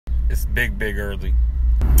it's big early.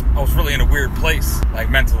 I was really in a weird place, like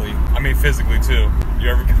mentally. I mean, physically too. You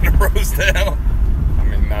ever been to Rosedale? I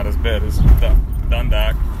mean, not as bad as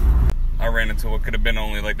Dundalk. I ran into what could have been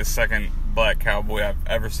only like the second black cowboy I've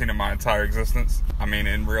ever seen in my entire existence. I mean,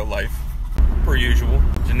 in real life. Per usual,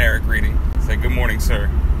 generic greeting. Say, "Good morning, sir."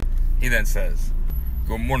 He then says,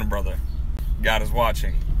 "Good morning, brother. God is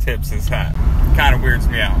watching." Tips his hat. Kind of weirds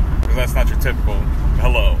me out, because that's not your typical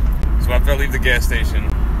hello. So after I leave the gas station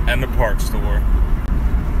and the parts store,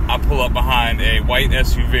 I pull up behind a white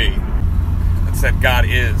SUV that said "God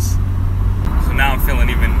is." So now I'm feeling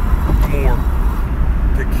even more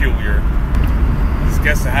peculiar. I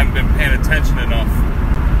guess I haven't been paying attention enough.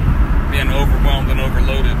 Being overwhelmed and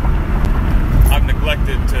overloaded, I've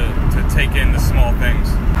neglected to take in the small things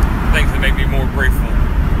that make me more grateful.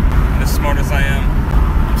 And as smart as I am,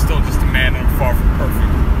 I'm still just a man and I'm far from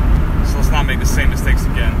perfect. So let's not make the same mistakes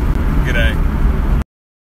again. Good day.